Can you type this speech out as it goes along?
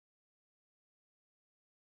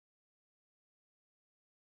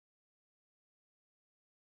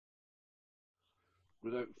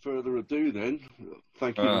Without further ado, then,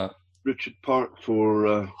 thank you, Uh, Richard Park,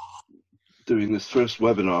 for doing this first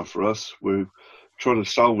webinar for us. We're trying to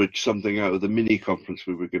salvage something out of the mini conference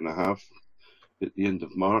we were going to have at the end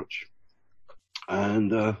of March.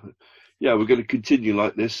 And yeah, we're going to continue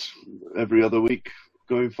like this every other week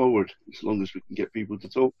going forward, as long as we can get people to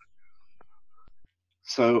talk.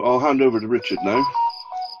 So I'll hand over to Richard now.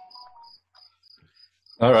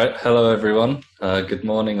 all right. Hello, everyone. Good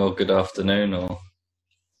morning or good afternoon or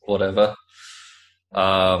whatever.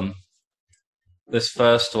 This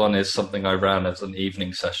first one is something I ran as an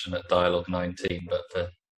evening session at Dialogue 19, but for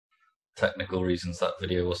technical reasons that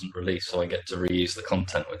video wasn't released, so I get to reuse the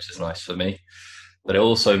content, which is nice for me. But it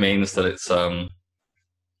also means that it's a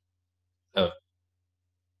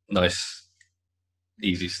nice,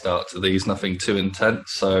 easy start to these, nothing too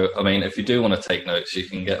intense. So, I mean, if you do want to take notes, you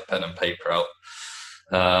can get pen and paper out.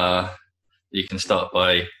 You can start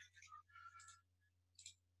by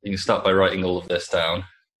writing all of this down.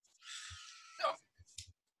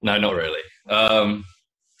 No, not really.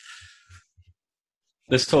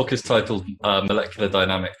 This talk is titled Molecular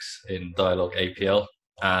Dynamics in Dialogue APL,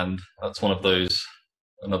 and that's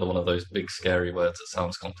another one of those big scary words that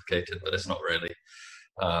sounds complicated, but it's not really.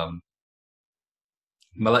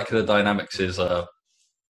 Molecular dynamics is a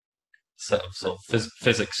set of sort of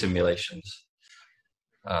physics simulations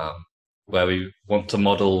where we want to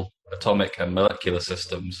model atomic and molecular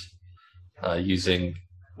systems using,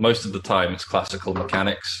 most of the time, it's classical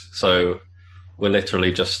mechanics. So we're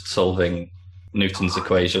literally just solving Newton's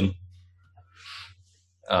equation,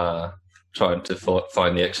 trying to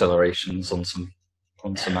find the accelerations on some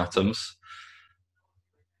atoms.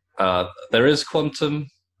 There is quantum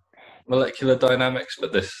molecular dynamics,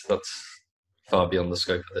 but that's far beyond the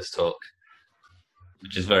scope of this talk,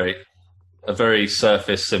 which is a very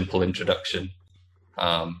surface, simple introduction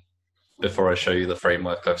before I show you the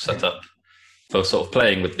framework I've set up for sort of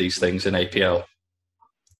playing with these things in APL.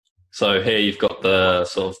 So here you've got the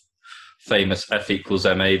sort of famous F equals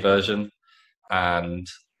ma version, and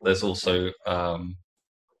there's also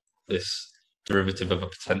this derivative of a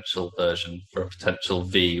potential version for a potential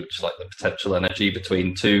V, which is like the potential energy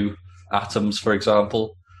between two atoms, for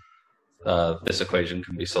example. This equation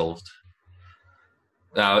can be solved.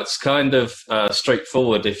 Now, it's kind of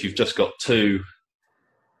straightforward if you've just got two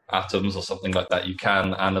atoms or something like that. You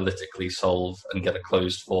can analytically solve and get a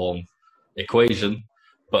closed form equation.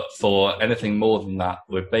 But for anything more than that,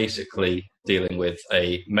 we're basically dealing with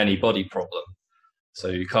a many-body problem. So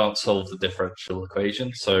you can't solve the differential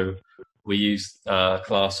equation. So we use a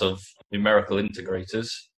class of numerical integrators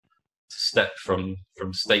to step from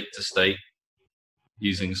state to state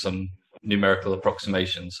using some numerical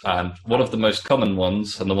approximations. And one of the most common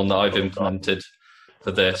ones, and the one that I've implemented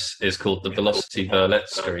for this, is called the velocity-Verlet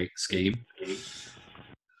scheme.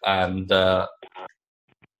 And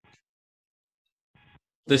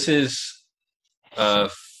this is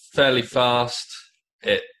fairly fast.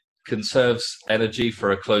 It conserves energy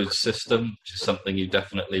for a closed system, which is something you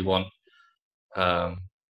definitely want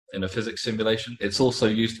in a physics simulation. It's also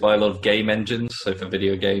used by a lot of game engines, so for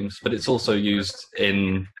video games, but it's also used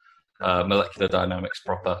in molecular dynamics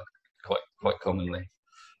proper quite commonly.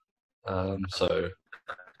 So,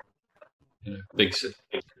 you know,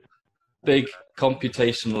 big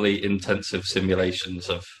computationally intensive simulations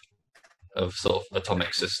of sort of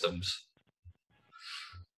atomic systems.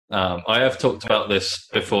 I have talked about this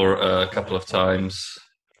before a couple of times.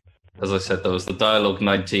 As I said, there was the Dialogue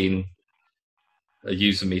 19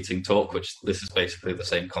 user meeting talk, which this is basically the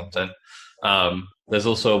same content. There's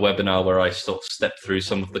also a webinar where I sort of step through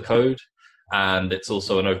some of the code, and it's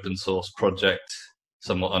also an open source project,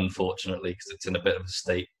 somewhat unfortunately, because it's in a bit of a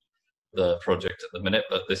state, the project at the minute,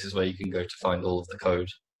 but this is where you can go to find all of the code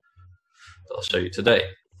that I'll show you today.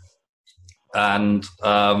 And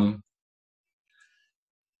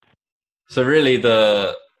so really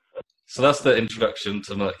so that's the introduction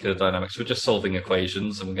to molecular dynamics. We're just solving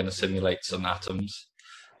equations and we're going to simulate some atoms.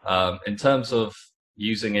 In terms of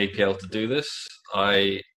using APL to do this,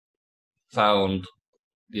 I found,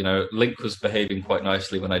 Link was behaving quite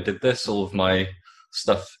nicely when I did this. All of my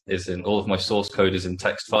source code is in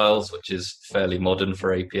text files, which is fairly modern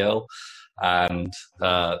for APL. And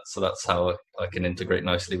so that's how I can integrate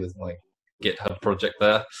nicely with my GitHub project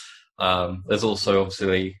there. There's also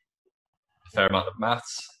obviously a fair amount of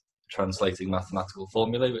maths, translating mathematical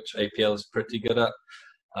formulae, which APL is pretty good at.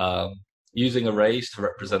 Using arrays to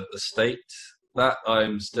represent the state, that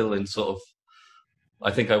I'm still in sort of, I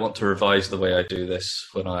think I want to revise the way I do this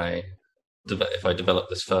if I develop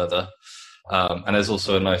this further. And there's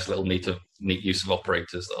also a nice little neat use of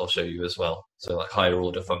operators that I'll show you as well. So like higher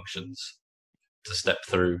order functions to step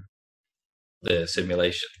through the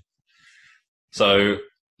simulation. So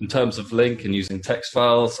in terms of link and using text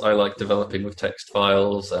files, I like developing with text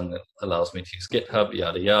files, and it allows me to use GitHub,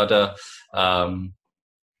 yada, yada.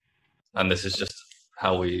 And this is just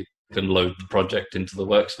how we can load the project into the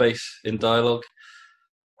workspace in Dialog.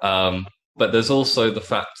 But there's also the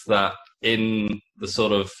fact that in the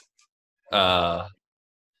sort of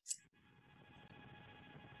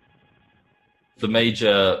the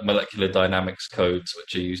major molecular dynamics codes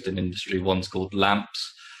which are used in industry, one's called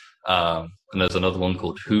LAMPS, and there's another one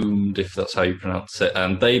called HUMD, if that's how you pronounce it.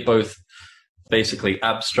 And they both basically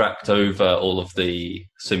abstract over all of the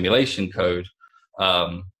simulation code.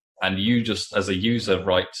 And you just, as a user,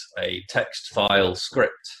 write a text file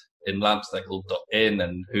script. In LAMPS, they're called .in,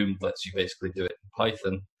 and HUMD lets you basically do it in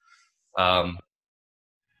Python.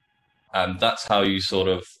 And that's how you sort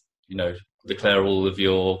of, declare all of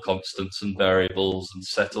your constants and variables and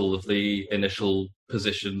set all of the initial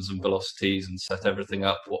positions and velocities and set everything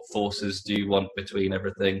up. What forces do you want between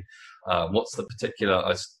everything? What's the particular,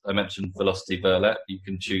 I mentioned velocity verlet. You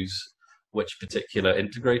can choose which particular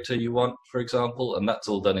integrator you want, for example, and that's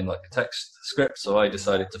all done in like a text script. So I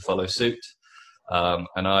decided to follow suit. And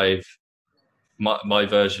my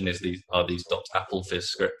version is these .applefizz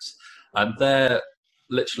scripts, and they're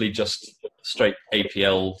literally just straight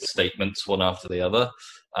APL statements, one after the other.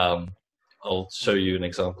 I'll show you an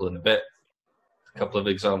example in a bit, a couple of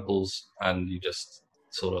examples, and you just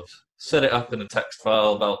sort of set it up in a text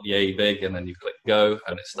file about yay big, and then you click go,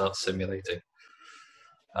 and it starts simulating.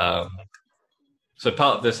 So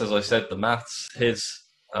part of this, as I said, the maths, here's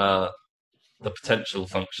the potential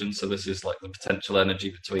function. So this is like the potential energy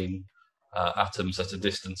between atoms at a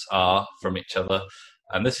distance r from each other.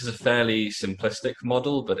 And this is a fairly simplistic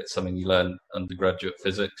model, but it's something you learn undergraduate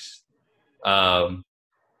physics,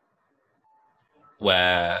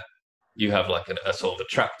 where you have like a sort of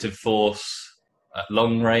attractive force at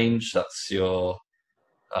long range. That's your,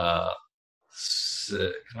 can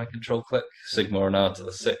I control click? Sigma and r to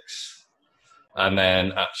the 6. And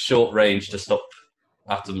then at short range, to stop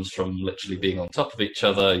atoms from literally being on top of each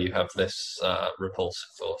other, you have this repulsive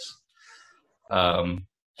force.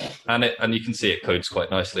 And you can see it codes quite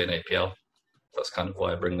nicely in APL. That's kind of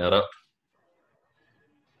why I bring that up.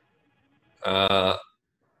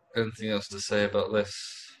 Anything else to say about this?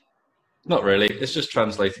 Not really. It's just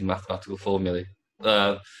translating mathematical formulae.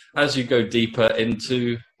 As you go deeper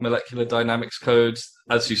into molecular dynamics codes,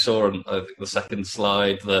 as you saw on the second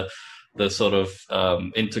slide, the sort of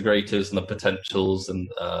integrators and the potentials, and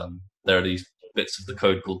there are these bits of the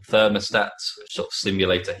code called thermostats, which sort of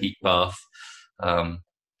simulate a heat bath.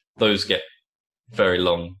 Those get very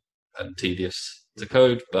long and tedious to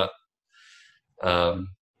code, but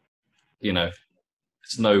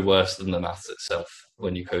it's no worse than the maths itself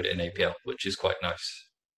when you code it in APL, which is quite nice.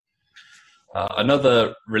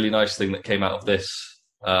 Another really nice thing that came out of this,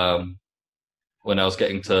 when I was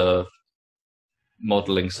getting to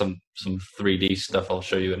modeling some 3D stuff, I'll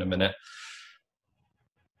show you in a minute,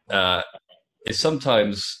 is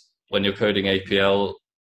sometimes when you're coding APL,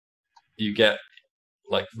 you get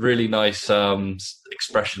like really nice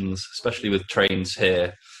expressions, especially with trains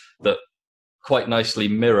here, that quite nicely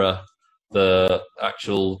mirror the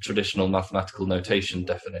actual traditional mathematical notation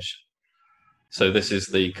definition. So this is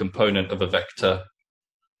the component of a vector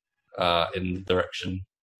in the direction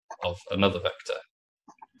of another vector.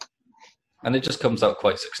 And it just comes out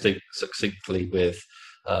quite succinctly with,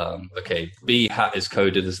 okay, B hat is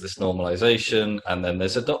coded as this normalization, and then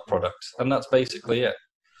there's a dot product, and that's basically it.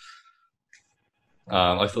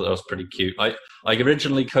 I thought that was pretty cute. I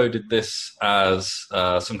originally coded this as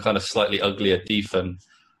some kind of slightly uglier defun,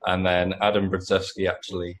 and then Adam Brzezinski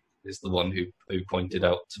actually is the one who pointed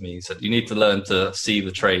out to me. He said, you need to learn to see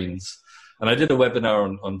the trains. And I did a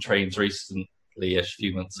webinar on trains recently, a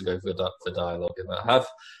few months ago for Dialog, and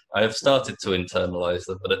I have started to internalize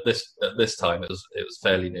them, but at this time it was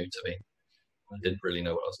fairly new to me. I didn't really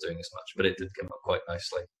know what I was doing as much, but it did come up quite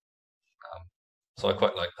nicely. So I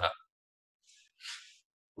quite like that.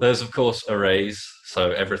 There's, of course, arrays.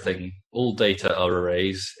 So everything, all data are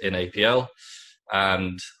arrays in APL.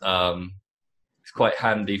 And it's quite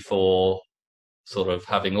handy for sort of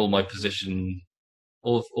having all my position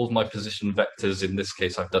vectors. In this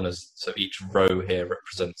case, I've done so each row here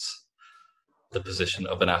represents the position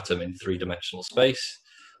of an atom in 3-dimensional space.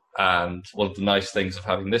 And one of the nice things of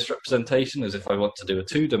having this representation is if I want to do a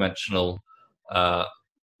 2-dimensional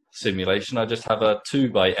simulation, I just have a 2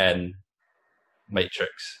 by n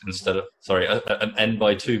matrix instead of, an n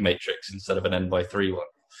by 2 matrix instead of an n by 3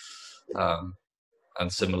 one.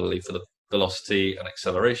 And similarly for the velocity and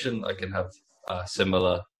acceleration, I can have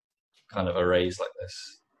similar kind of arrays like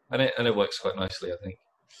this, and it works quite nicely, I think.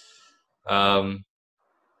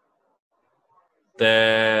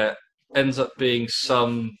 There ends up being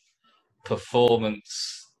some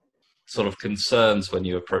performance sort of concerns when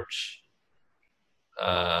you approach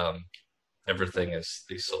everything as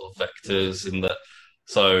these sort of vectors.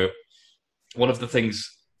 So one of the things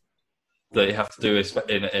that you have to do is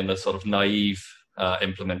in a sort of naive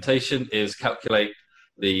implementation is calculate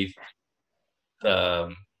the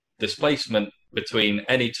displacement between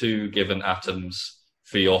any two given atoms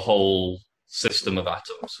for your whole system of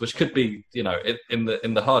atoms, which could be, in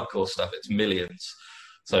the hardcore stuff, it's millions.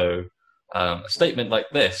 So a statement like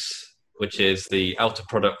this, which is the outer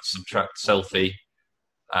product subtract selfie,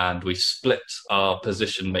 and we split our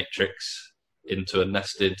position matrix into a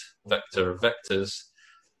nested vector of vectors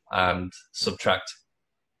and subtract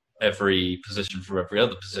every position from every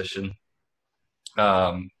other position.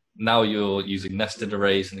 Now you're using nested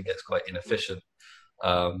arrays and it gets quite inefficient.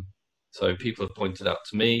 So people have pointed out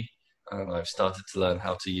to me, and I've started to learn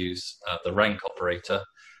how to use the rank operator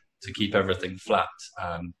to keep everything flat.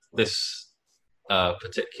 And this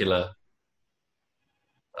particular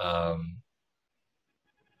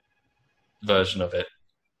version of it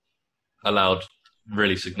allowed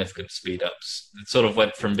really significant speed ups. It sort of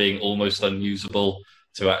went from being almost unusable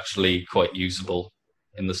to actually quite usable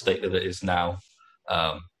in the state that it is now,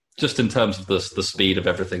 just in terms of the speed of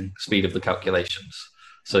everything, speed of the calculations.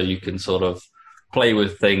 So you can sort of play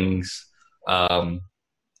with things and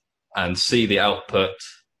see the output,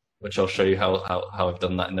 which I'll show you how I've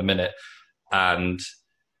done that in a minute. And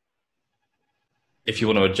if you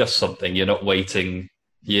want to adjust something, you're not waiting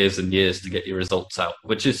years and years to get your results out,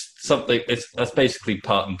 which is something, that's basically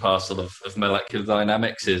part and parcel of molecular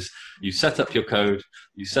dynamics. Is you set up your code,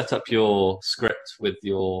 you set up your script with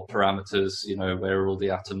your parameters, where are all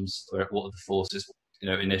the atoms, what are the forces,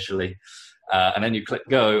 initially, and then you click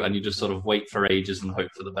go and you just sort of wait for ages and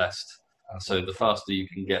hope for the best. And so the faster you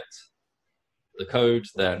can get the code,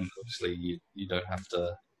 then obviously you don't have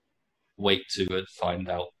to wait to find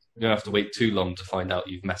out. You don't have to wait too long to find out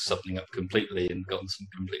you've messed something up completely and gotten some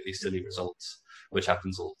completely silly results, which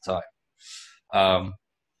happens all the time.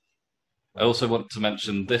 I also want to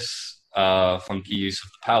mention this funky use of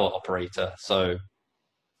the power operator. So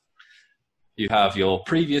you have your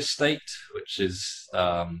previous state, which is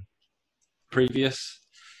previous,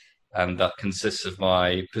 and that consists of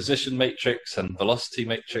my position matrix and velocity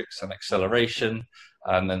matrix and acceleration,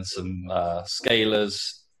 and then some scalars,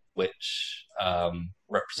 which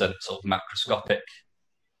represent sort of macroscopic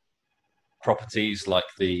properties like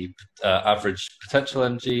the average potential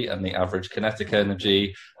energy and the average kinetic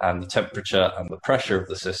energy and the temperature and the pressure of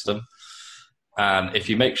the system. And if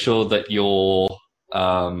you make sure that your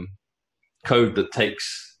code that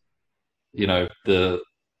takes, the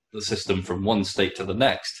system from one state to the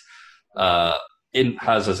next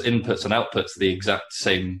has as inputs and outputs the exact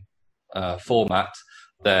same format,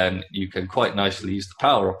 then you can quite nicely use the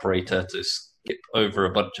power operator to skip over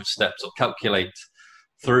a bunch of steps or calculate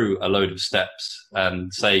through a load of steps,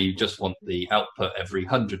 and say you just want the output every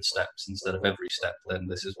 100 steps instead of every step. Then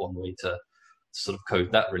this is one way to sort of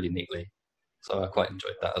code that really neatly. So I quite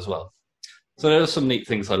enjoyed that as well. So there are some neat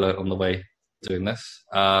things I learned on the way doing this,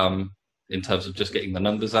 in terms of just getting the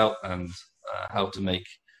numbers out and how to make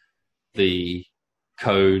the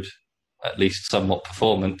code at least somewhat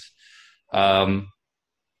performant.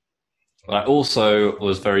 I also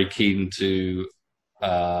was very keen to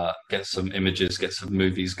get some images, get some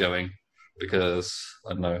movies going, because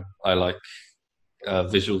I don't know, I like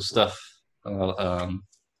visual stuff,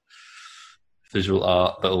 visual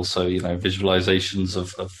art, but also visualizations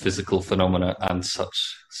of physical phenomena and such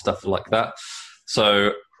stuff like that.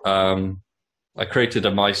 So I created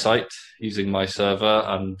a My Site using my server,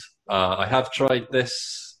 and I have tried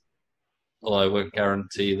this. Well, I won't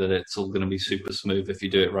guarantee that it's all going to be super smooth if you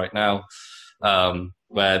do it right now,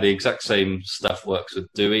 where the exact same stuff works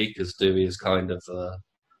with Dewey, because Dewey is kind of the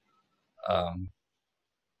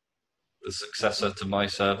successor to my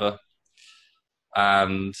server.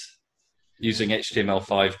 And using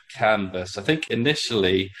HTML5 canvas, I think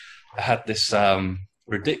initially I had this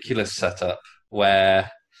ridiculous setup where,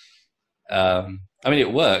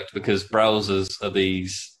 it worked because browsers are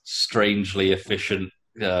these strangely efficient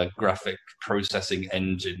graphic processing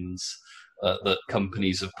engines that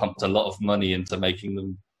companies have pumped a lot of money into making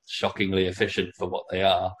them shockingly efficient for what they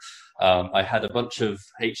are. I had a bunch of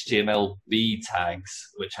HTML-B tags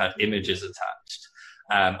which had images attached,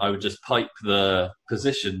 and I would just pipe the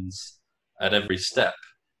positions at every step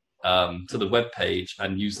to the web page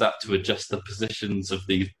and use that to adjust the positions of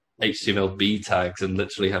the HTML-B tags and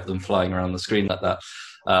literally have them flying around the screen like that.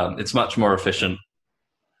 It's much more efficient.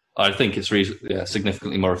 I think it's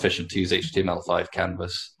significantly more efficient to use HTML5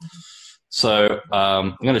 canvas. So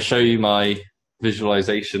I'm going to show you my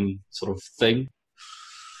visualization sort of thing.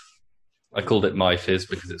 I called it MyFizz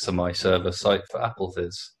because it's a My Server site for Apple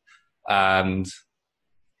Fizz. And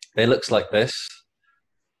it looks like this.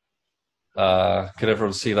 Can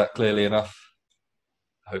everyone see that clearly enough?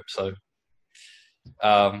 I hope so.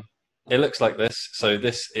 It looks like this. So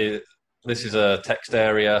this is a text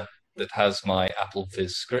area that has my Apple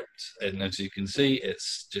Fizz script, and as you can see,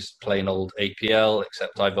 it's just plain old APL,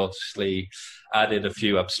 except I've obviously added a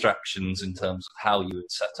few abstractions in terms of how you would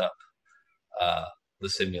set up the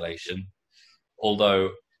simulation.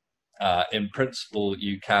 Although, in principle,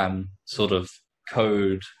 you can sort of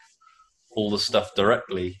code all the stuff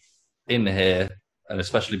directly in here, and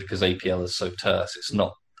especially because APL is so terse, it's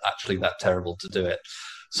not actually that terrible to do it.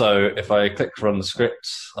 So if I click run the script,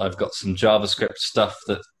 I've got some JavaScript stuff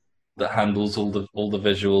that handles all the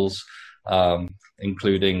visuals,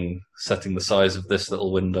 including setting the size of this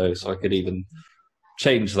little window. So I could even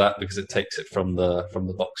change that because it takes it from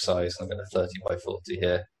the box size. I'm going to 30 by 40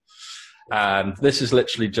 here, and this is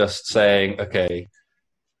literally just saying, okay,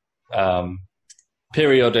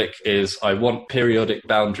 periodic is I want periodic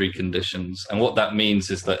boundary conditions, and what that means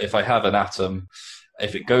is that if I have an atom,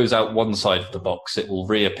 if it goes out one side of the box, it will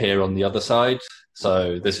reappear on the other side.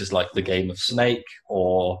 So this is like the game of Snake,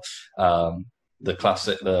 or the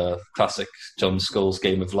classic John Scholl's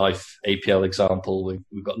Game of Life APL example.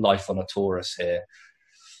 We've got life on a torus here.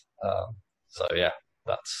 So yeah,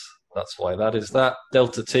 that's why that is that.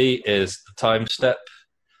 Delta T is the time step.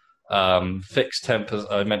 Fixed temp, as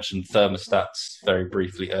I mentioned thermostats very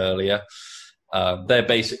briefly earlier. They're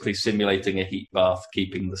basically simulating a heat bath,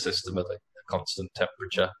 keeping the system at a constant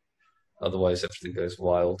temperature. Otherwise, everything goes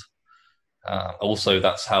wild. Also,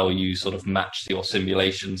 that's how you sort of match your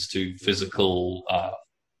simulations to physical,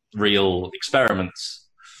 real experiments,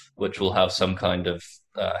 which will have some kind of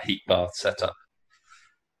heat bath setup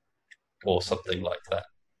or something like that.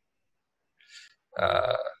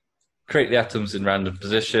 Create the atoms in random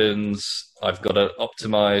positions. I've got an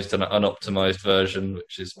optimized and an unoptimized version,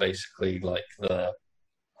 which is basically like the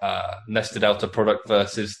nested outer product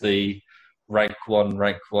versus the rank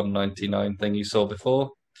 199 thing you saw before.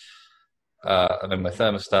 And then my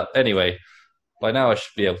thermostat. Anyway, by now I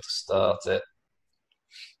should be able to start it.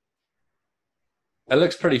 It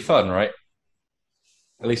looks pretty fun, right?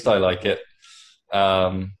 At least I like it.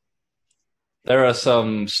 There are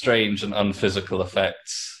some strange and unphysical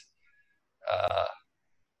effects.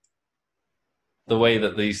 The way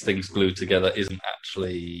that these things glue together isn't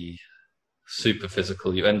actually super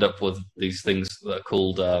physical. You end up with these things that are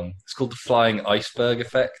called it's called the flying iceberg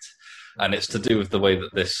effect, and it's to do with the way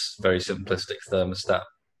that this very simplistic thermostat,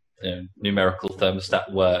 numerical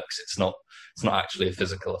thermostat works. It's not actually a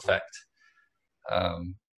physical effect.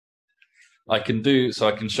 I can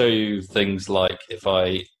show you things like if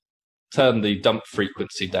I turn the dump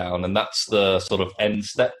frequency down, and that's the sort of end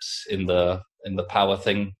steps in the power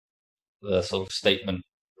thing, the sort of statement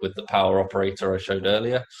with the power operator I showed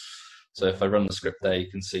earlier. So if I run the script there,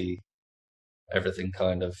 you can see everything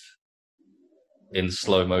kind of in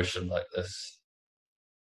slow motion like this.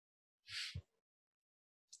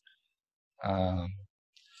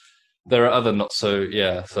 There are other not so,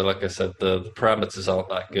 so like I said, the parameters aren't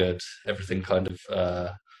that good. Everything kind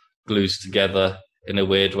of glues together in a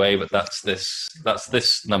weird way, but that's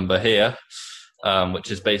this number here,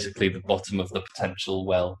 which is basically the bottom of the potential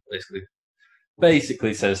well.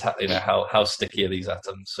 Basically says how sticky are these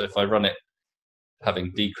atoms. So if I run it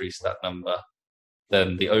having decreased that number,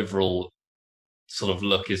 then the overall sort of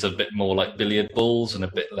look is a bit more like billiard balls and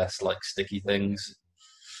a bit less like sticky things.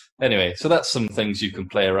 Anyway, so that's some things you can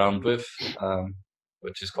play around with,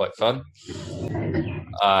 which is quite fun.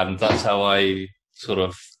 And that's how I sort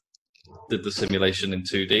of did the simulation in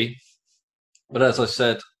 2D. But as I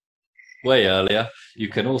said way earlier, you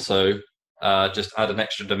can also just add an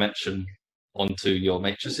extra dimension onto your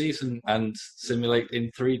matrices and simulate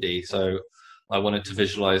in 3D. So I wanted to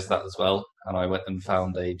visualize that as well, and I went and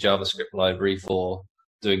found a JavaScript library for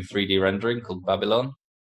doing 3D rendering called Babylon.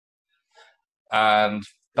 And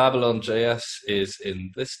Babylon.js is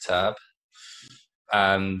in this tab.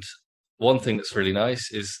 And one thing that's really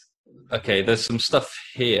nice is, okay, there's some stuff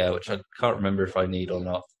here which I can't remember if I need or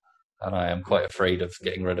not, and I am quite afraid of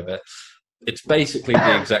getting rid of it. It's basically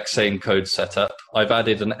the exact same code setup. I've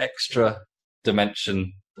added an extra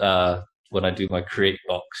dimension when I do my create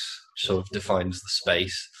box, which sort of defines the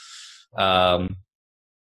space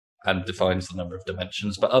and defines the number of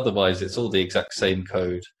dimensions, but otherwise it's all the exact same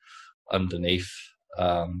code underneath.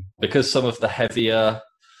 Because some of the heavier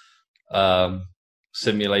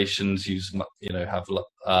Simulations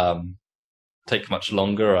take much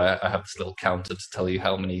longer. I have this little counter to tell you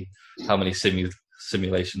how many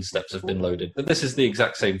simulation steps have been loaded. But this is the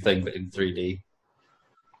exact same thing, but in 3D.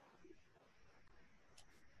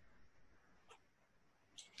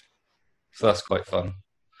 So that's quite fun.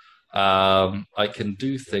 I can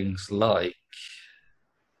do things like,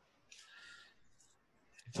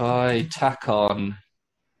 if I tack on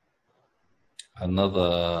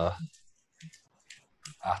another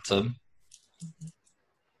atom,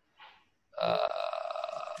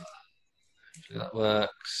 that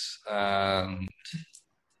works, and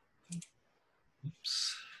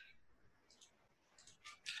oops.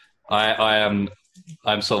 I'm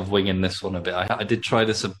sort of winging this one a bit. I did try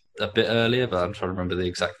this a bit earlier, but I'm trying to remember the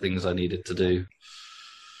exact things I needed to do.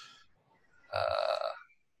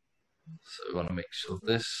 So we want to make sure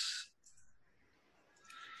this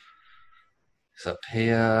is up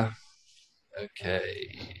here.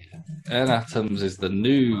 Okay. N atoms is the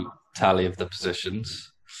new tally of the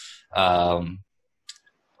positions. Our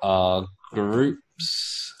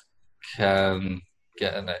groups can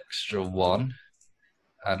get an extra 1.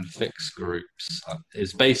 And fixed groups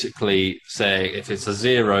is basically saying if it's a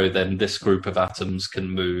 0, then this group of atoms can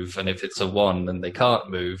move, and if it's a 1, then they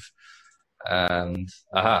can't move. And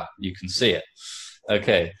you can see it.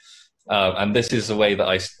 Okay, and this is the way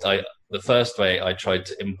that the first way I tried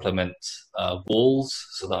to implement walls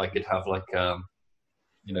so that I could have like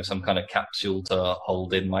some kind of capsule to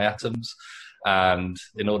hold in my atoms. And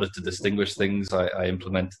in order to distinguish things, I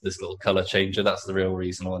implemented this little color changer. That's the real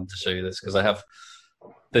reason I wanted to show you this, because I have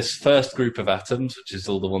this first group of atoms, which is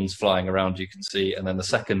all the ones flying around, you can see, and then the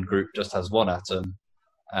second group just has 1 atom,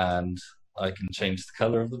 and I can change the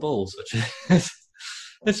color of the balls, which is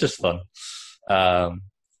it's just fun,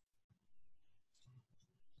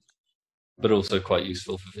 but also quite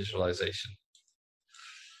useful for visualization.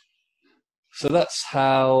 So that's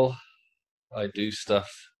how I do stuff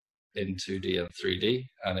in 2D and 3D,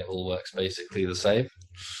 and it all works basically the same.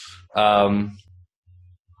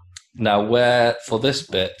 Now, for this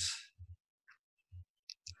bit,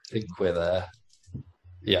 I think we're there.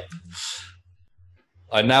 Yep.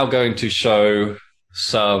 I'm now going to show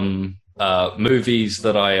some movies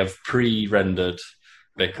that I have pre-rendered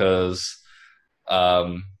because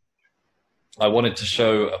I wanted to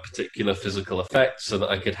show a particular physical effect so that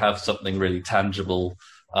I could have something really tangible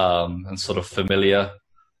and sort of familiar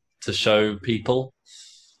to show people.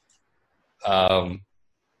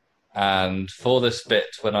 And for this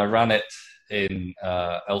bit, when I ran it in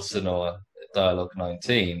Elsinore Dialogue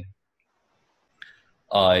 19,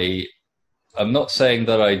 I'm not saying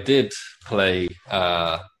that I did play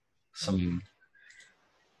some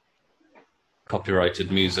copyrighted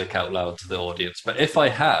music out loud to the audience, but if I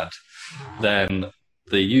had, then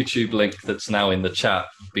the YouTube link that's now in the chat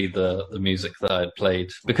would be the music that I had played,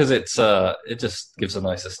 because it just gives a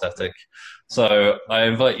nice aesthetic. So I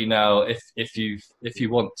invite you now, if you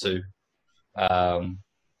want to,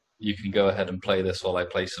 you can go ahead and play this while I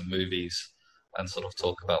play some movies and sort of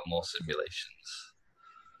talk about more simulations.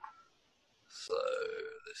 So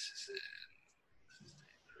this is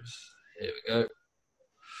it. Here we go.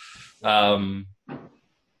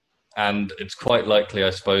 And it's quite likely,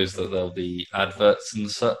 I suppose, that there'll be adverts and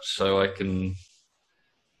such, so I can,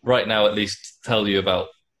 right now at least, tell you about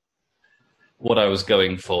what I was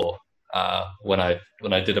going for when I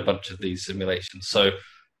did a bunch of these simulations. So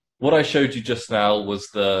what I showed you just now was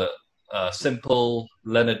the simple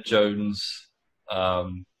Leonard Jones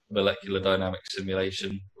molecular dynamics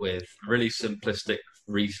simulation with really simplistic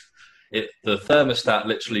the thermostat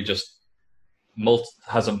literally just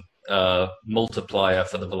has a multiplier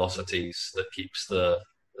for the velocities that keeps the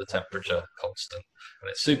temperature constant.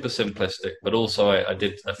 And it's super simplistic, but also I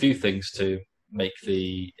did a few things to make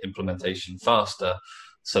the implementation faster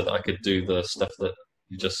so that I could do the stuff that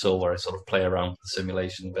you just saw where I sort of play around with the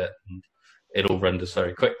simulation bit and it all renders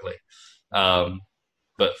very quickly.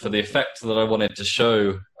 But for the effect that I wanted to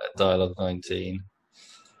show at Dialogue 19,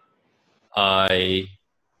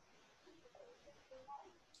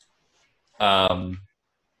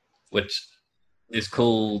 which is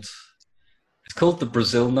called the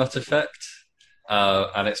Brazil nut effect,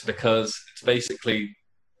 and it's because it's basically,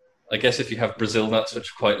 I guess if you have Brazil nuts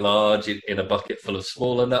which are quite large in a bucket full of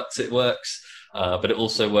smaller nuts, it works. But it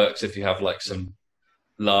also works if you have like some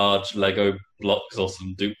large Lego blocks or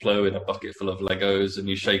some Duplo in a bucket full of Legos and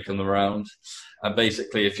you shake them around. And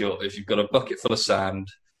basically, if you've got a bucket full of sand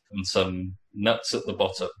and some nuts at the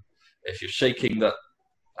bottom, if you're shaking that,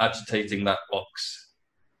 agitating that box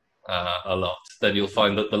a lot, then you'll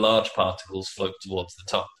find that the large particles float towards the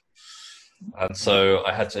top. And so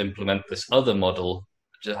I had to implement this other model,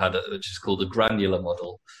 which is called a granular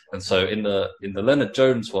model. And so in the Leonard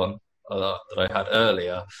Jones one that I had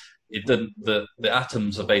earlier, it didn't the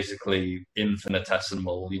atoms are basically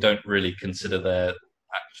infinitesimal. You don't really consider their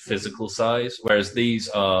physical size, whereas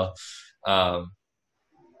um,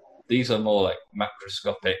 these are more like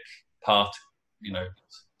macroscopic part, you know,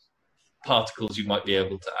 particles you might be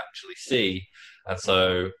able to actually see, and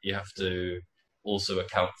so you have to also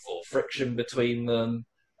account for friction between them,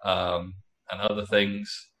 and other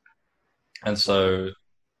things. And so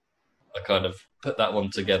I kind of put that one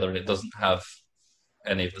together, and it doesn't have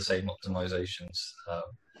any of the same optimizations,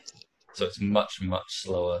 so it's much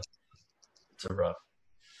slower to run.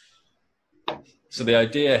 So the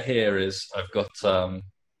idea here is I've got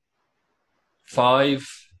five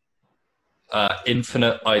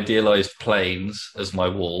infinite idealized planes as my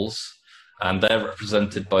walls, and they're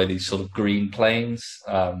represented by these sort of green planes.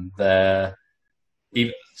 They're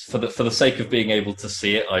even for the sake of being able to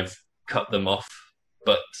see it, I've cut them off.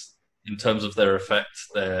 But in terms of their effect,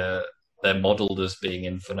 they're modeled as being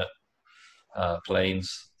infinite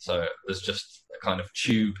planes. So there's just a kind of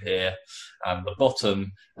tube here, and the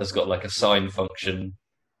bottom has got like a sine function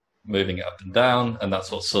moving it up and down, and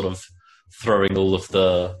that's what's sort of throwing all of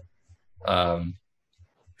the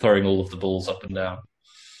balls up and down.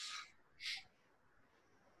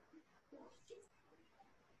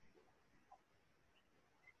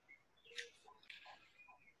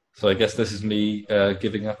 So I guess this is me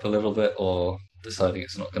giving up a little bit, or deciding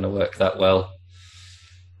it's not going to work that well.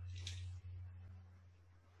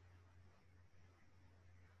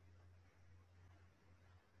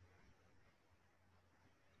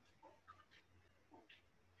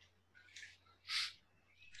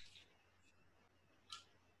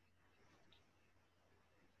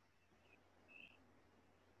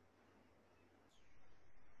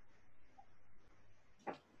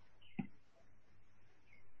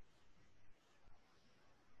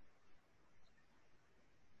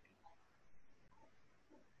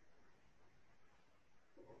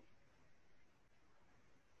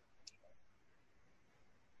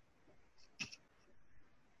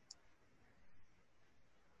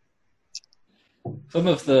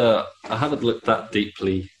 I haven't looked that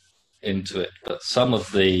deeply into it, but some of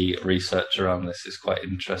the research around this is quite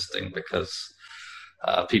interesting because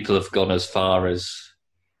people have gone as far as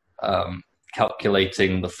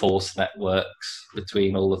calculating the force networks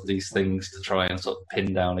between all of these things to try and sort of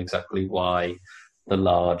pin down exactly why the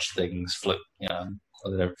large things float. Well,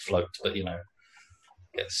 they don't float, but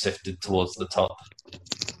get sifted towards the top.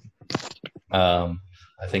 I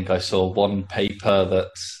think I saw one paper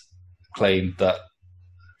that claimed that.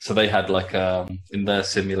 So they had in their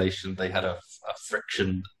simulation, they had a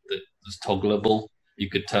friction that was toggleable. You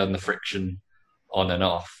could turn the friction on and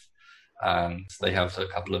off. And they have a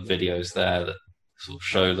couple of videos there that sort of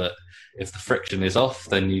show that if the friction is off,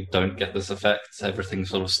 then you don't get this effect. Everything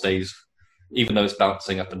sort of stays, even though it's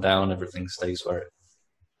bouncing up and down, everything stays where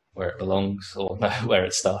it belongs, or where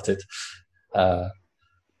it started. And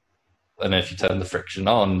if you turn the friction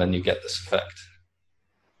on, then you get this effect.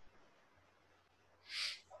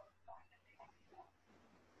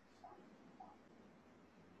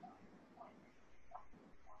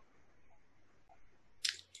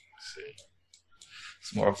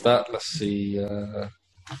 Some more of that. Let's see.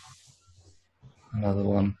 Another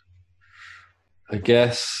one. I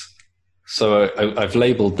guess. So I've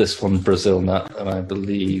labeled this one Brazil nut, and I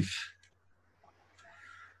believe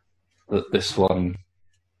that this one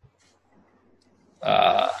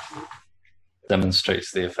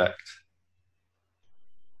demonstrates the effect.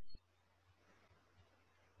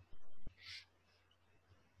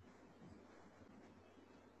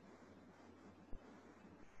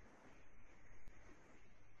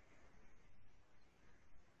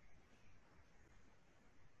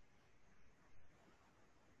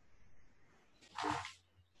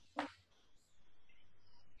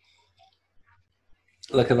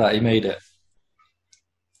 Look at that, he made it.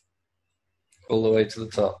 All the way to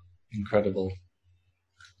the top. Incredible.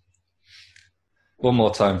 One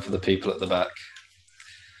more time for the people at the back.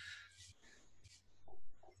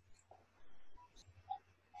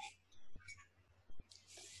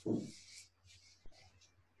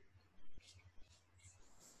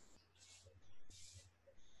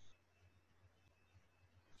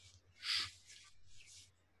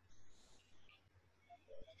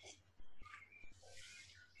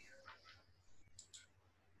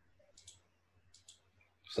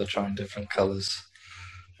 So trying different colors,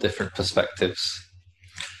 different perspectives.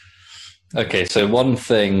 Okay, so one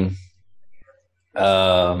thing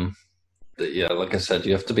that yeah, like I said,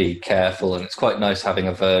 you have to be careful, and it's quite nice having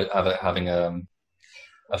a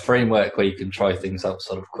framework where you can try things out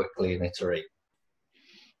sort of quickly and iterate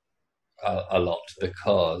a lot,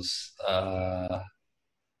 because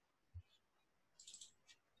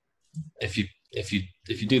if you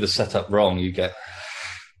do the setup wrong, you get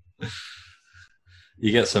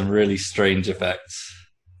some really strange effects.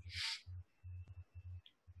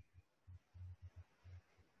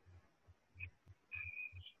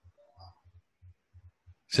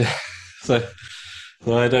 So, so,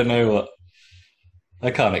 so I don't know what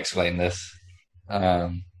I can't explain this.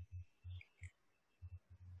 Um,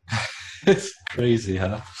 it's crazy,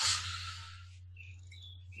 huh?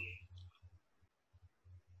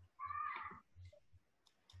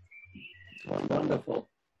 Wonderful.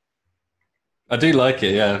 I do like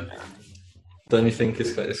it, yeah. Don't you think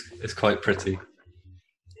it's quite pretty?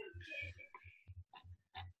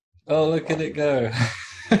 Oh, look at it go!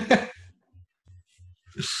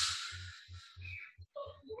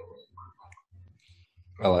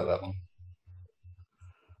 I like that one.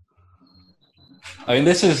 I mean,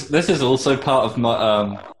 this is also part of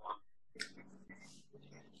my.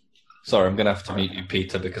 Sorry, I'm gonna have to mute you,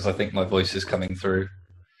 Peter, because I think my voice is coming through.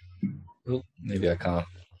 Oh, maybe I can't.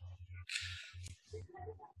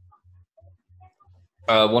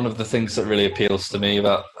 One of the things that really appeals to me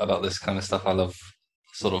about this kind of stuff, I love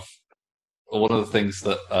sort of. One of the things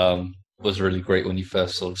that was really great when you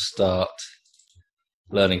first sort of start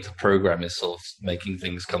learning to program is sort of making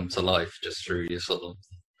things come to life just through your sort of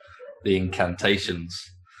the incantations.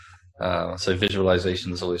 So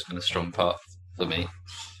visualization has always been a strong part for me.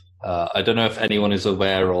 I don't know if anyone is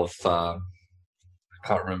aware of. I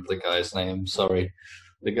can't remember the guy's name. Sorry,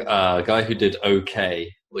 the guy who did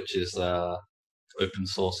OK, which is open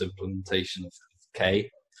source implementation of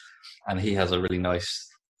K, and he has a really nice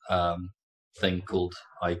thing called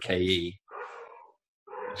IKE.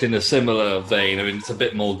 In a similar vein, I mean, it's a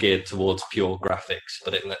bit more geared towards pure graphics,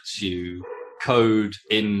 but it lets you code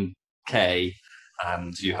in K,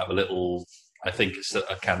 and you have a little, I think it's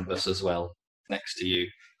a canvas as well next to you,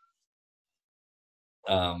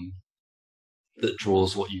 that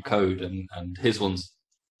draws what you code, and his one's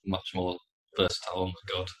much more versatile. Oh my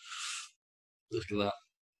god, look at that.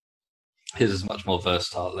 His is much more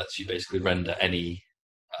versatile. It lets you basically render any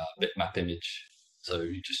bitmap image. So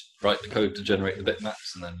you just write the code to generate the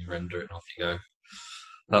bitmaps, and then you render it, and off you go.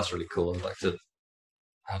 That's really cool. I'd like to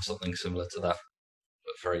have something similar to that,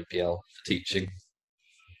 but for APL, for teaching.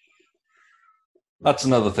 That's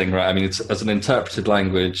another thing, right? I mean, it's, as an interpreted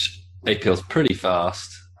language, APL's pretty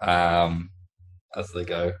fast as they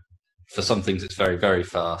go. For some things, it's very, very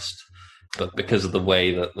fast. But because of the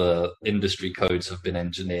way that the industry codes have been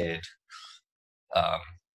engineered,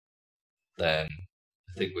 then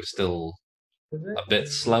I think we're still a bit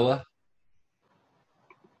slower.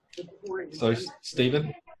 Sorry,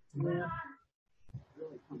 Stephen?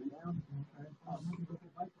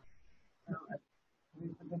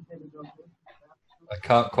 I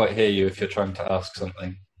can't quite hear you if you're trying to ask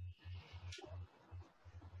something.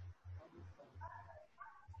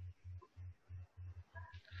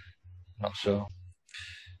 Not sure.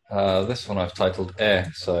 This one I've titled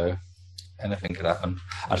Air, so anything could happen.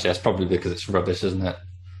 Actually, that's probably because it's rubbish, isn't it?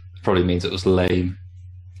 It probably means it was lame.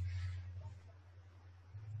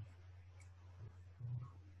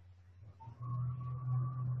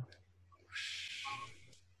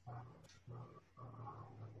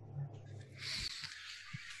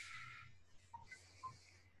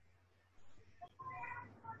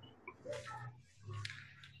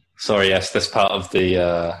 Sorry, yes, this part of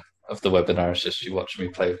the webinar is just you watch me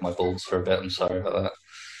play with my balls for a bit. I'm sorry about that.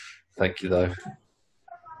 Thank you, though.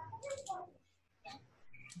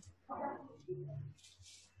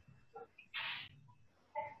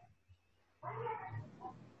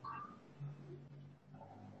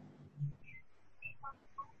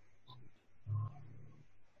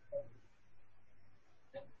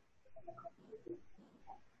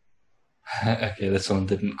 Okay, this one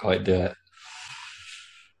didn't quite do it.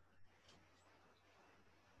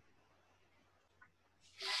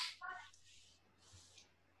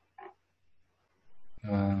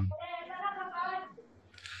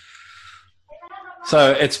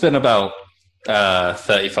 So it's been about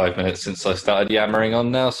 35 minutes since I started yammering on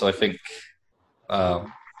now, so I think I'll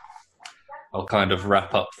kind of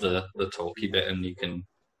wrap up the talky bit, and you can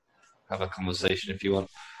have a conversation if you want.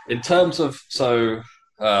 In terms of, so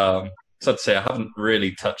I'd say I haven't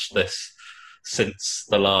really touched this since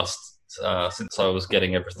the last, since I was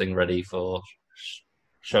getting everything ready for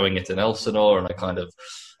showing it in Elsinore, and I kind of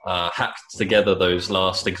hacked together those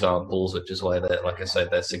last examples, which is why they're, like I said,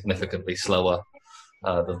 they're significantly slower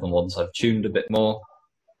than the ones I've tuned a bit more.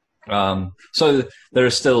 So there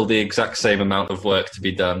is still the exact same amount of work to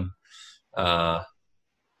be done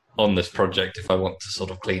on this project if I want to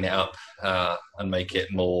sort of clean it up and make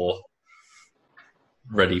it more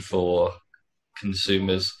ready for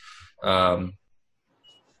consumers.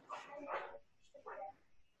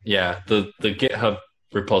 Yeah, the GitHub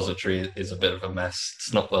repository is a bit of a mess.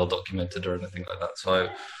 It's not well documented or anything like that. So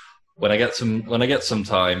when I get some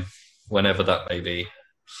time, whenever that may be,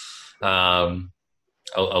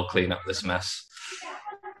 I'll clean up this mess.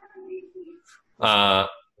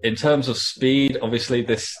 In terms of speed, obviously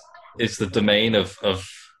this is the domain of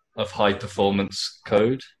high performance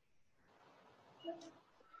code.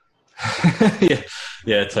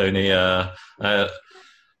 yeah, Tony.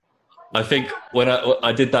 I think when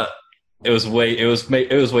I did that, it was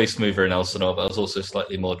way smoother in Elsinore, but I was also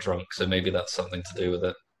slightly more drunk, so maybe that's something to do with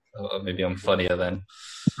it. Or maybe I'm funnier then.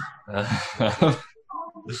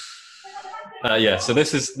 Yeah, so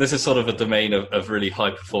this is sort of a domain of really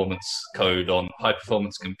high performance code on high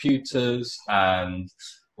performance computers, and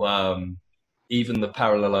even the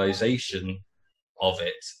parallelization of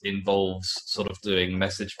it involves sort of doing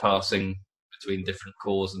message passing between different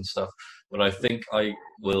cores and stuff. But I think I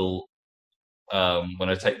will, when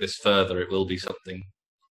I take this further, it will be something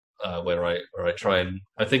where I try and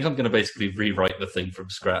I think I'm going to basically rewrite the thing from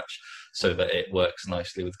scratch so that it works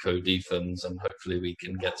nicely with codefns, and hopefully we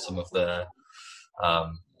can get some of their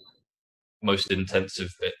most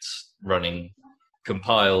intensive bits running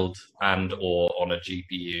compiled and or on a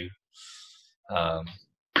GPU.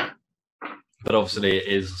 But obviously it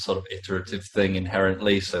is a sort of iterative thing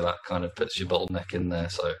inherently, so that kind of puts your bottleneck in there.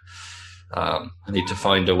 So I need to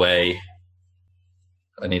find a way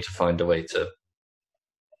to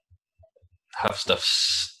have stuff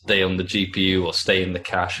stay on the GPU or stay in the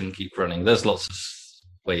cache and keep running. There's lots of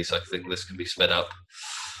ways I think this can be sped up.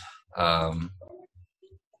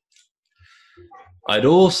 I'd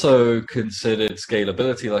also considered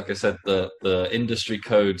scalability. Like I said, the industry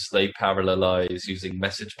codes, they parallelize using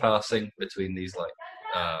message passing between these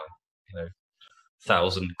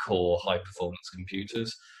 1,000 core high performance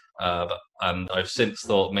computers. And I've since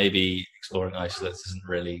thought maybe exploring isolates isn't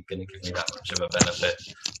really going to give me that much of a benefit,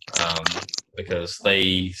 because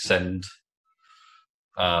they send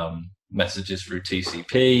messages through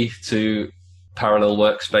TCP to parallel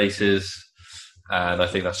workspaces, and I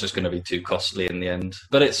think that's just going to be too costly in the end.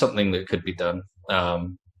 But it's something that could be done.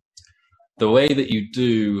 The way that you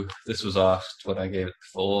do, this was asked when I gave it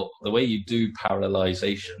before, the way you do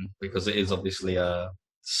parallelization, because it is obviously a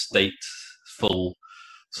stateful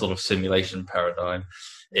sort of simulation paradigm,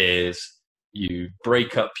 is you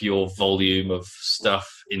break up your volume of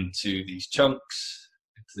stuff into these chunks,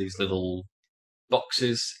 into these little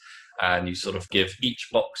boxes, and you sort of give each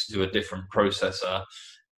box to a different processor,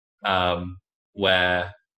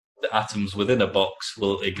 where the atoms within a box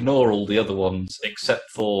will ignore all the other ones except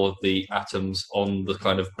for the atoms on the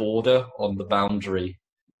kind of border, on the boundary.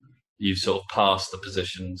 You sort of pass the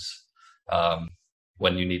positions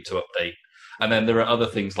when you need to update. And then there are other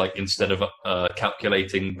things like, instead of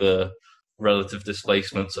calculating the relative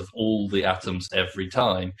displacements of all the atoms every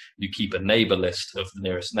time, you keep a neighbor list of the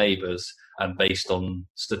nearest neighbors, and based on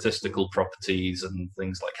statistical properties and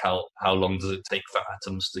things like how long does it take for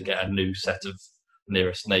atoms to get a new set of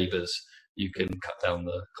nearest neighbors, you can cut down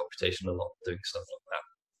the computation a lot doing stuff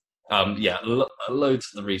like that. Loads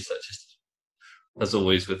of the research is, as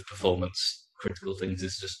always with performance critical things,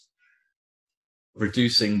 is just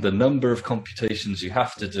reducing the number of computations you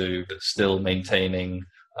have to do, but still maintaining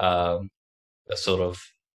a sort of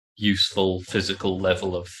useful physical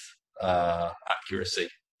level of accuracy.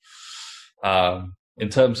 In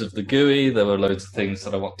terms of the GUI, there were loads of things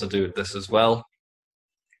that I want to do with this as well.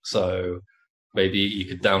 So maybe you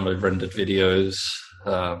could download rendered videos.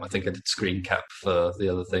 I think I did screen cap for the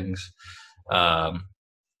other things.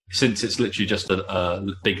 Since it's literally just a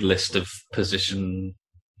big list of position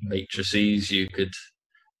matrices, you could,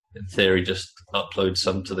 in theory, just upload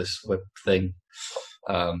some to this web thing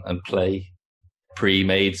and play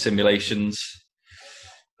pre-made simulations.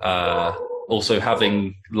 Also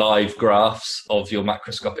having live graphs of your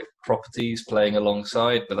macroscopic properties playing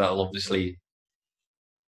alongside, but that'll obviously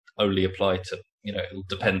only apply to, it'll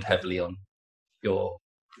depend heavily on your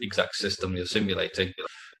exact system you're simulating,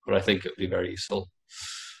 but I think it would be very useful.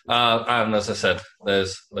 And as I said,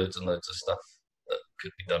 there's loads and loads of stuff that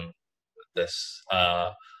could be done with this.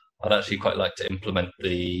 I'd actually quite like to implement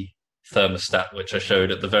the thermostat, which I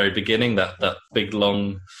showed at the very beginning, that big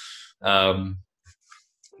long, that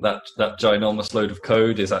ginormous load of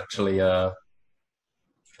code is actually a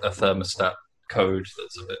thermostat code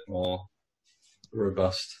that's a bit more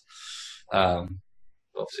robust.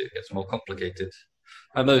 Obviously, it gets more complicated.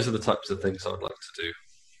 And those are the types of things I would like to do.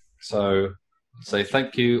 So,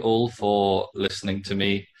 thank you all for listening to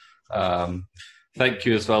me. Thank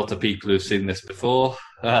you as well to people who've seen this before,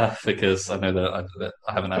 because I know that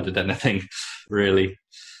I haven't added anything really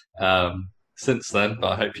since then,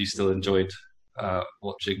 but I hope you still enjoyed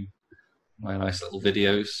watching my nice little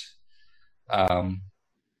videos.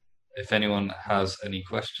 If anyone has any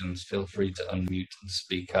questions, feel free to unmute and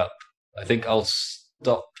speak up. I think I'll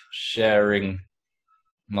stop sharing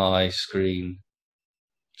my screen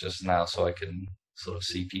just now so I can sort of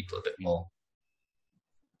see people a bit more.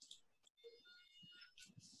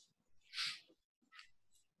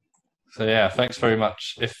 So yeah, thanks very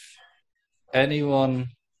much. If anyone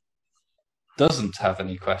doesn't have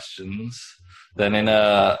any questions, then in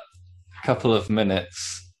a couple of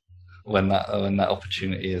minutes, when that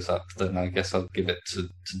opportunity is up, then I guess I'll give it to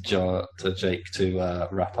Jake to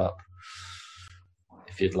wrap up,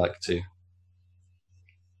 if you'd like to.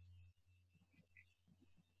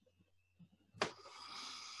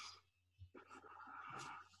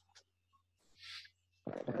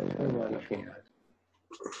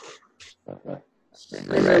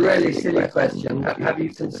 It's a really silly question. Have you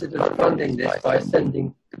considered funding this by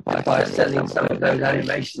selling some of those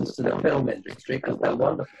animations to the film industry, because they're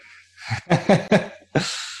wonderful?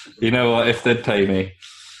 You know what? If they'd pay me.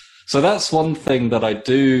 So that's one thing that I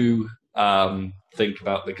do think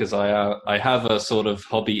about, because I have a sort of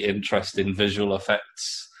hobby interest in visual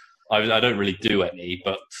effects. I don't really do any,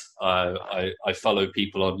 but I follow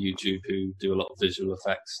people on YouTube who do a lot of visual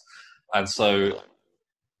effects, and so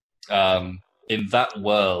in that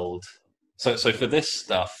world, so for this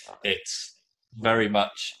stuff, it's very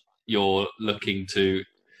much you're looking to,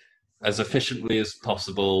 as efficiently as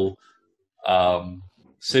possible,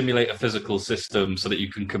 simulate a physical system so that you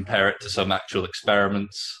can compare it to some actual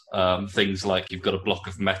experiments. Things like you've got a block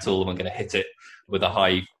of metal and we're going to hit it with a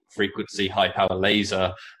high frequency, high power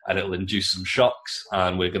laser, and it'll induce some shocks.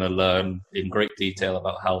 And we're going to learn in great detail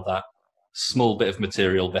about how that small bit of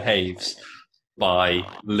material behaves by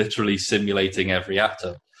literally simulating every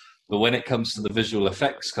atom. But when it comes to the visual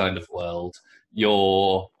effects kind of world,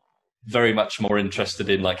 you're very much more interested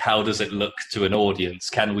in, like, how does it look to an audience?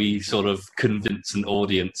 Can we sort of convince an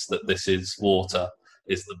audience that this is water?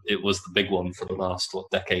 It was the big one for the last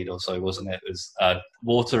decade or so, wasn't it? It was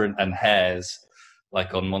water and hairs,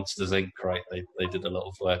 like on Monsters Inc., right? They did a lot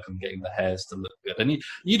of work on getting the hairs to look good. And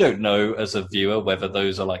you don't know as a viewer whether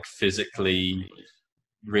those are like physically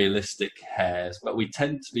realistic hairs, but we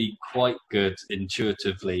tend to be quite good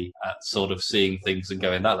intuitively at sort of seeing things and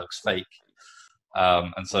going, that looks fake.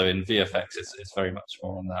 And so in VFX, it's very much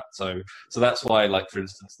more on that. So that's why, like, for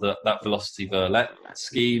instance, that velocity verlet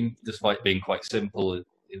scheme, despite being quite simple,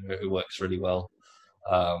 it works really well.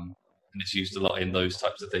 And it's used a lot in those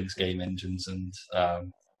types of things, game engines and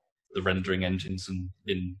the rendering engines and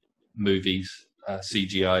in movies,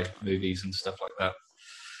 CGI movies and stuff like that.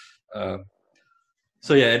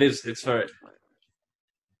 So yeah, it's very,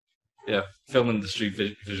 yeah, film industry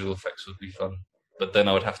visual effects would be fun, but then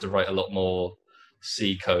I would have to write a lot more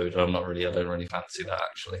C code. I don't really fancy that,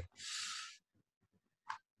 actually.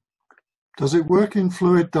 Does it work in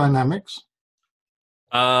fluid dynamics?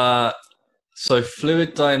 So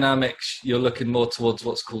fluid dynamics, you're looking more towards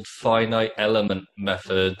what's called finite element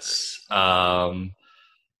methods,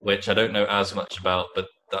 which I don't know as much about, but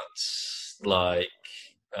that's like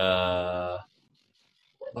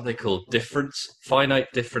what are they called? Finite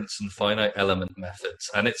difference and finite element methods,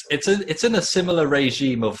 and it's in a similar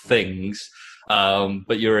regime of things,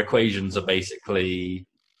 but your equations are basically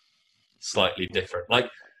slightly different. Like,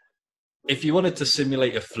 if you wanted to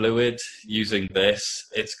simulate a fluid using this,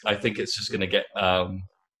 I think it's just going to get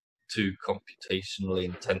too computationally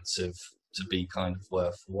intensive to be kind of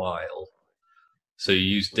worthwhile. So you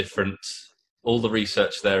use all the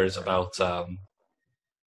research there is about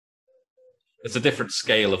it's a different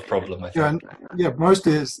scale of problem, I think. Yeah,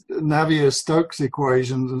 mostly it's Navier-Stokes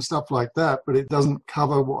equations and stuff like that, but it doesn't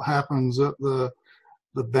cover what happens at the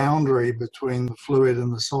boundary between the fluid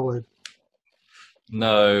and the solid.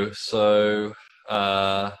 No, so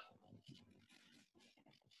I'm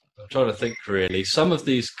trying to think, really. Some of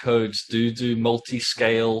these codes do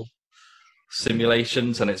multi-scale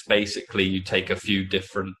simulations, and it's basically you take a few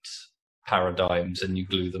different paradigms and you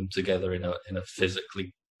glue them together in a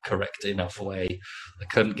physically correct enough way. I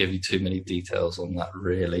couldn't give you too many details on that,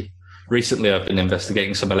 really. Recently, I've been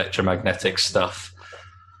investigating some electromagnetic stuff,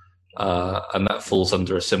 and that falls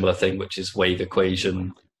under a similar thing, which is wave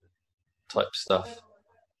equation type stuff.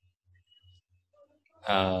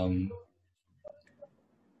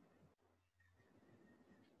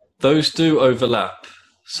 Those do overlap.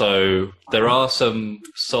 So there are some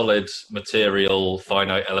solid material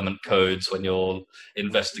finite element codes when you're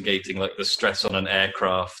investigating like the stress on an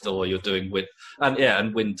aircraft, or you're doing wind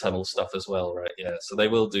and wind tunnel stuff as well, right? Yeah. So they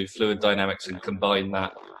will do fluid dynamics and combine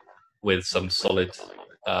that with some solid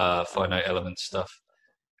finite element stuff.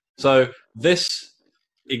 So this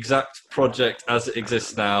exact project as it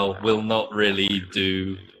exists now will not really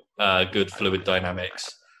do good fluid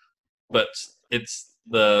dynamics, but it's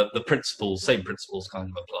the same principles kind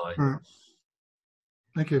of apply. All right.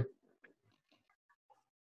 Thank you.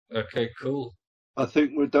 Okay, cool. I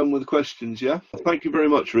think we're done with the questions, yeah? Thank you very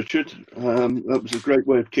much, Richard. That was a great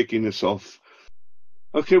way of kicking this off.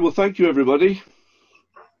 Okay, well, thank you, everybody.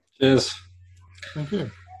 Cheers. Thank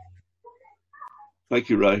you. Thank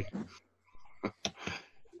you, Ray.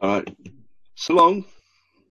 All right. So long.